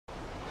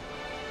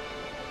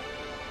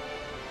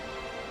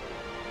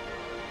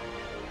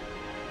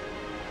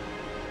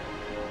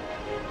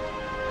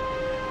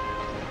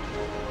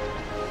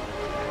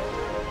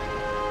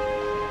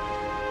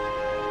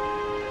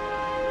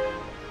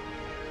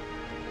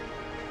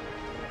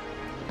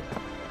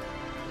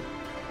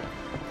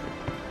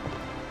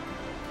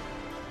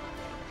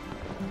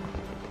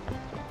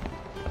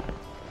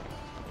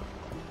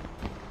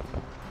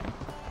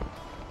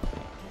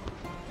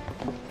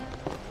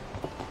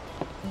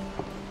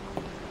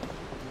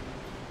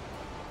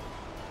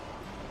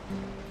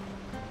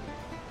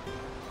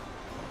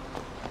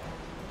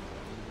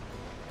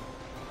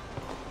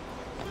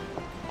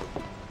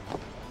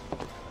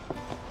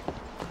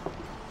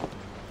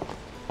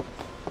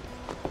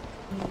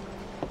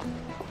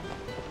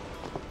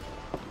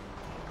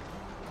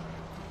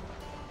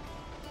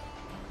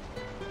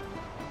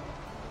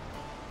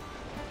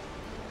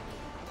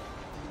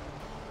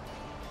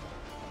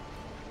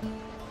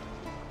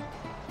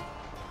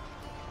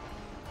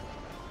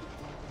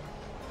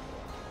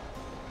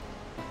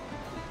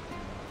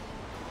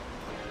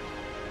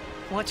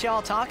What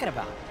y'all talking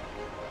about?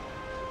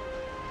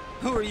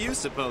 Who are you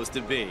supposed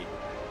to be?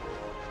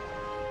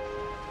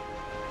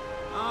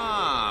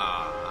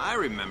 Ah, I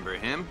remember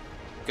him.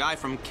 Guy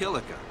from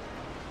Kilika.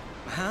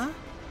 Huh?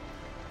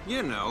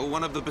 You know,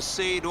 one of the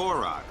Besaid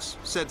Aurochs.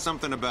 Said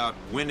something about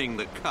winning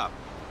the cup.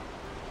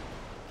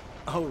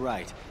 Oh,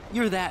 right.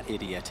 You're that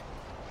idiot.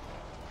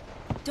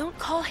 Don't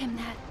call him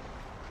that.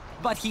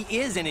 But he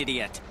is an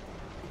idiot.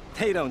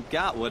 They don't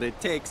got what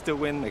it takes to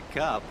win the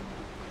cup.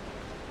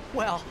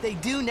 Well, they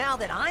do now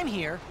that I'm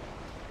here.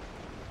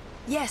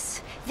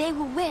 Yes, they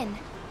will win.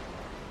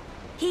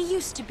 He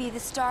used to be the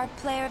star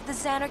player of the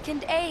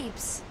Zanarkand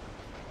Abes.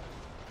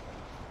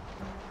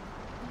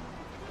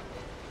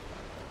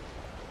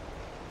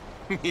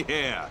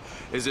 Yeah,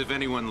 as if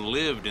anyone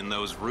lived in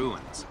those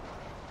ruins.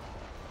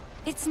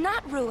 It's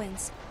not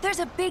ruins. There's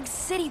a big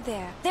city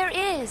there. There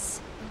is.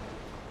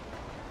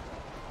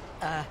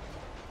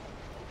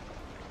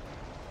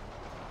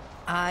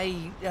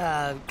 I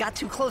got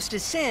too close to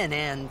Sin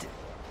and...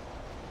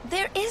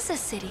 There is a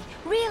city,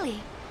 really.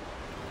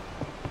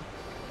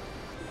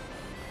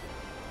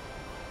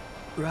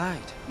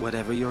 Right,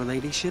 whatever your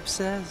ladyship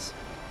says.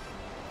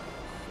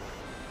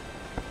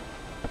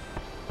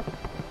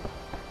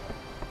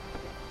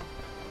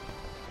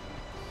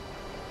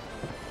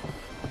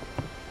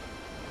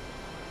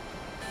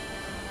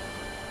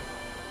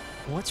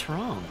 What's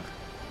wrong?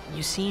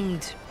 You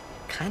seemed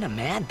kind of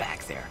mad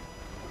back there.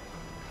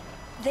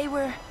 They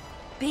were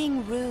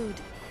being rude,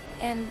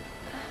 and...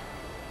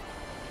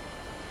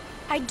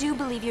 I do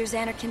believe your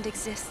Zanarkand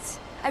exists.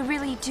 I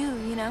really do,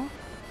 you know?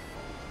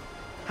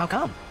 How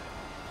come?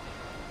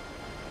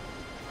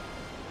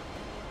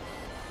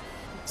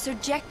 Sir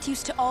Jecht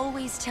used to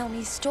always tell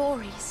me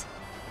stories.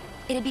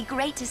 It'd be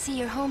great to see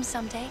your home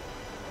someday.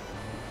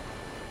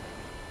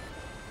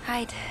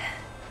 I'd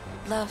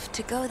love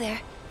to go there.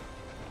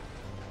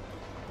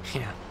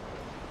 Yeah.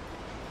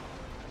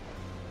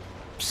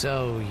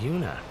 So,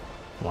 Yuna,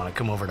 want to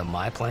come over to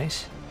my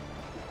place?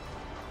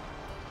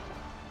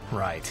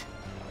 Right.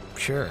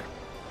 Sure.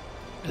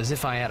 As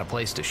if I had a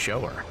place to show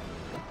her.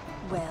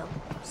 Well,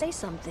 say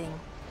something.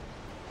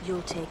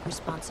 You'll take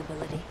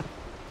responsibility.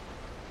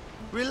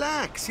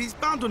 Relax, he's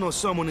bound to know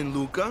someone in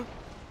Luca.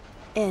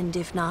 And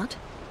if not?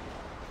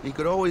 He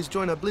could always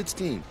join a blitz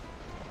team.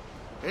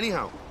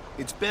 Anyhow,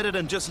 it's better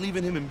than just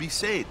leaving him in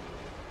Besaid.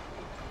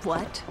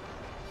 What?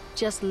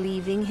 Just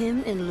leaving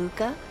him in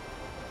Luca?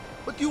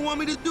 What do you want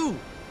me to do?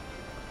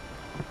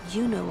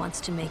 Yuna wants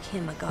to make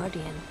him a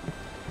guardian.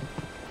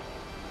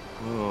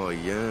 Oh,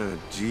 yeah,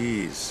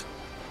 jeez.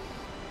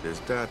 There's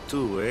that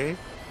too, eh?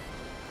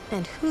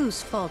 And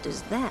whose fault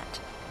is that?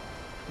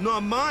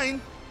 Not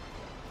mine.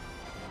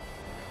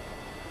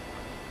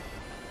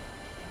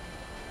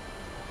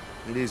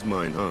 It is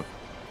mine, huh?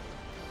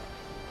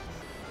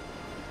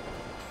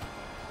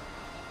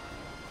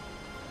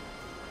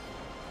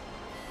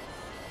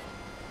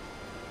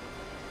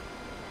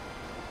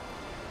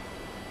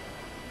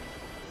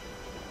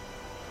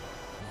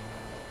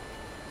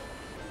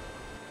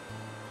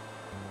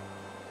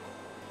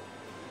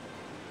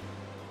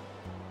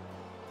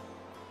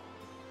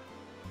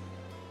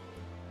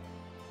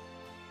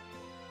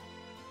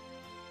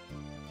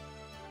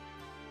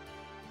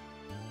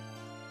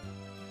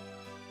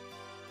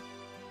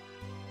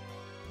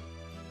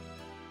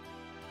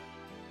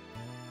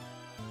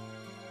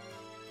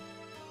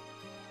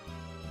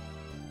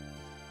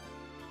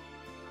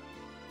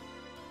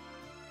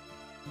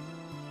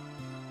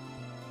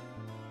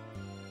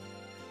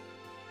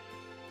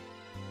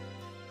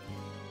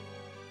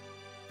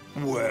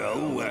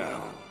 Well,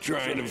 well.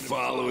 Trying to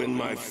follow in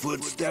my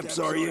footsteps,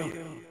 are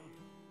you?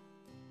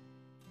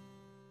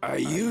 I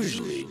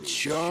usually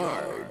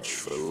charge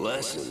for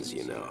lessons,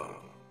 you know.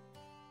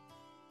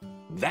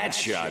 That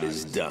shot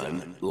is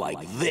done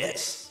like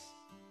this.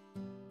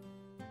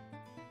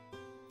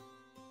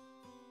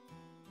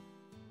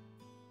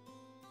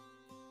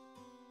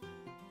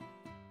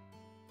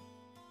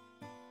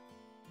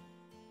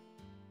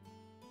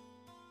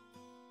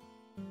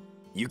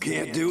 You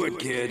can't do it,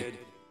 kid.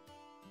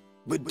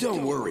 But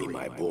don't worry,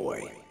 my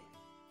boy.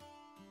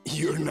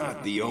 You're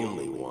not the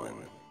only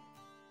one.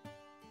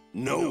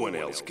 No one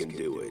else can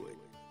do it.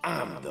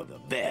 I'm the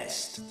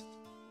best.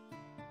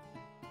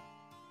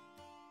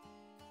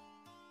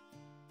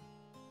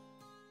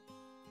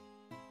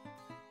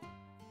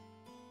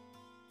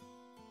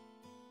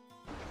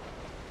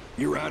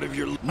 You're out of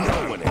your league.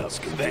 No one else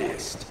can do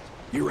it.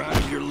 You're out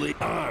of your league.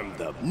 I'm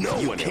the. No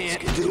one else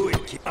can do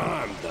it.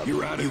 I'm the.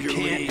 You're out of your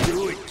league. You can't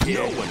do it, kid.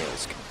 No one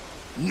else can.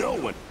 No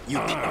one. You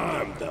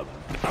I'm the.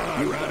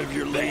 You're out of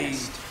your league.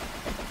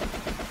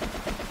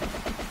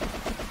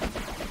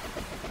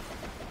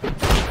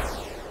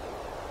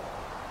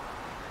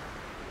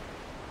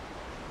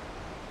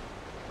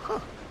 Huh.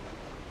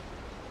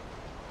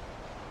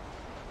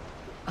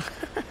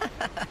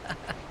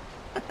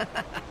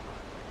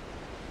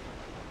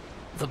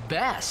 The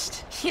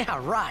best. Yeah,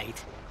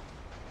 right.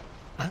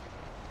 Huh?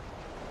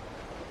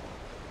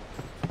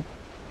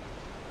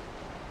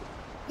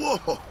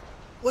 Whoa!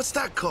 What's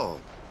that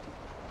called?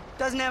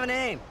 Doesn't have a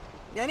name.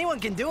 Anyone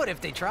can do it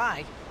if they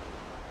try.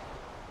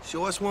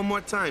 Show us one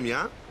more time,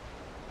 yeah?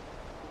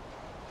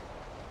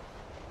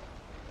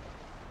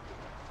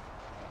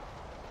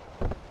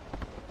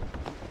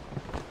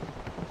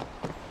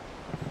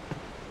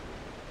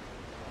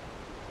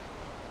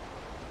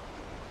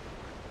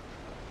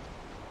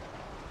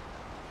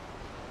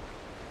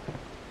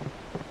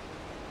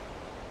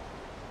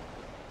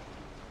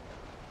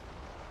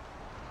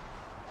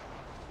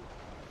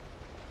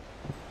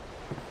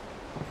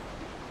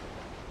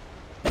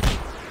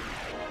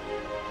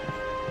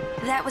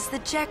 That was the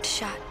eject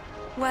shot,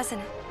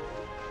 wasn't it?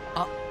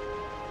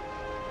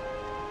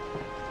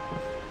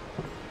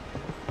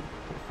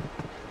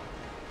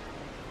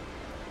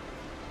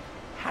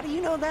 How do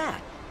you know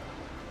that?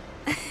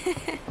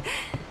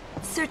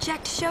 Sir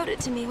Jack showed it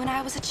to me when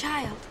I was a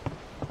child.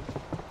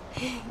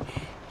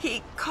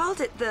 He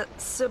called it the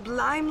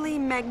Sublimely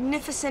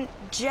Magnificent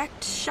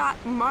Eject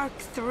Shot Mark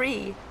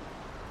III.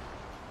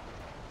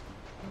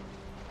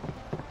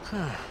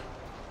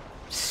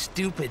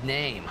 Stupid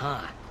name,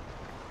 huh?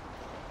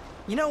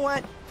 You know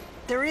what?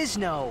 There is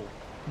no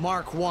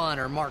Mark I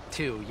or Mark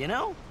II, you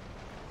know?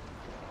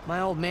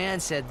 My old man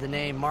said the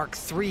name Mark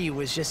III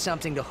was just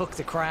something to hook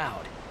the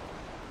crowd.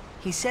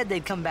 He said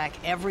they'd come back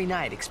every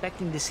night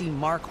expecting to see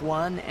Mark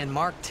I and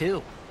Mark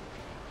II.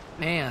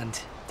 And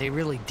they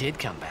really did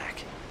come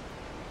back.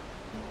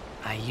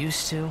 I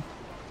used to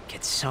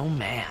get so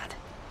mad.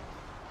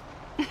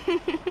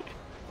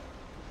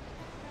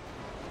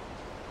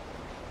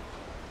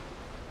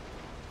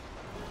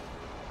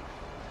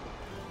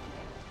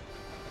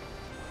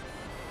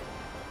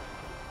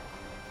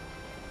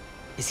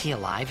 Is he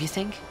alive, you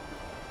think?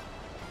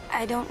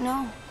 I don't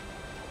know.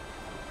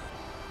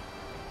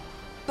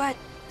 But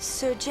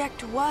Sir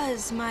Jecht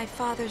was my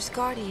father's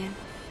guardian.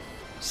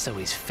 So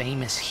he's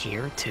famous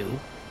here, too?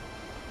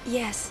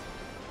 Yes.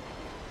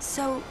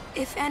 So,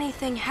 if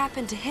anything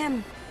happened to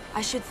him,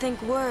 I should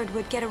think word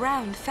would get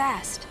around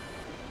fast.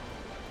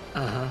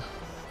 Uh-huh.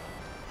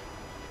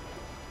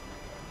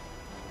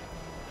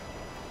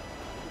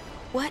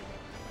 What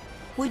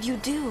would you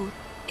do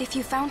if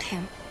you found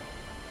him?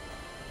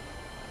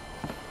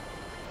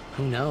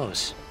 Who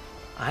knows?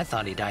 I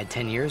thought he died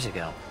 10 years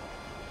ago.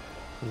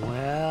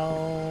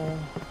 Well...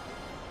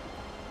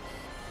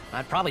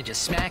 I'd probably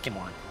just smack him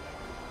one.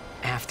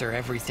 After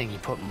everything he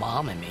put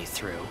Mom and me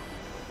through.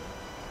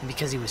 And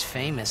because he was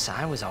famous,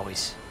 I was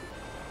always...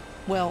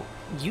 Well,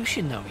 you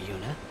should know,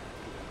 Yuna.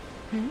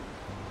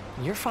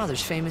 Hmm? Your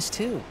father's famous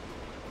too.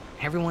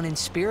 Everyone in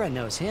Spira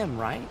knows him,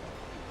 right?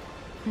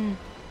 Hmm.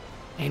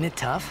 Ain't it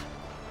tough?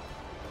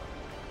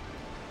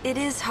 It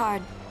is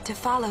hard to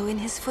follow in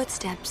his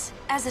footsteps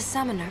as a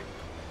summoner.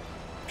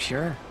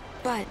 Sure.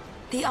 But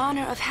the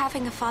honor of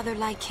having a father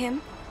like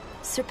him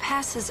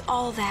surpasses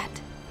all that,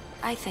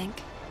 I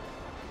think.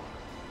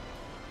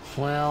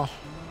 Well,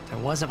 there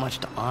wasn't much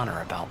to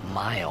honor about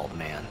my old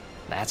man,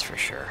 that's for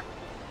sure.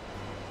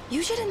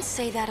 You shouldn't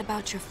say that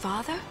about your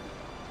father.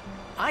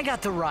 I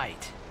got the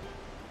right.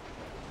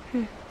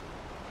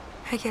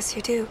 I guess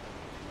you do.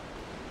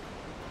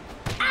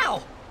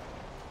 Ow!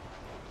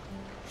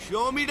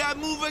 Show me that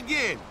move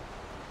again.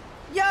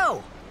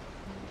 Yo!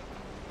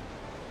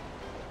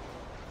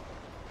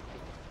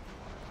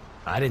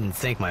 I didn't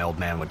think my old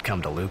man would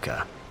come to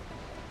Luca.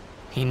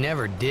 He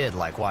never did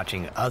like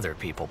watching other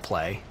people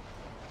play.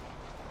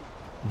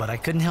 But I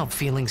couldn't help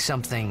feeling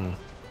something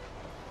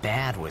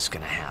bad was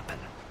gonna happen.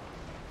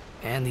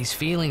 And these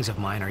feelings of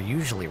mine are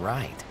usually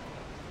right.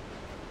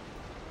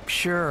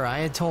 Sure, I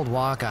had told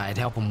Waka I'd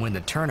help him win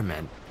the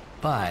tournament,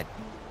 but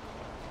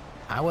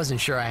I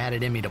wasn't sure I had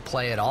it in me to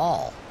play at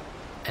all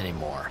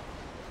anymore.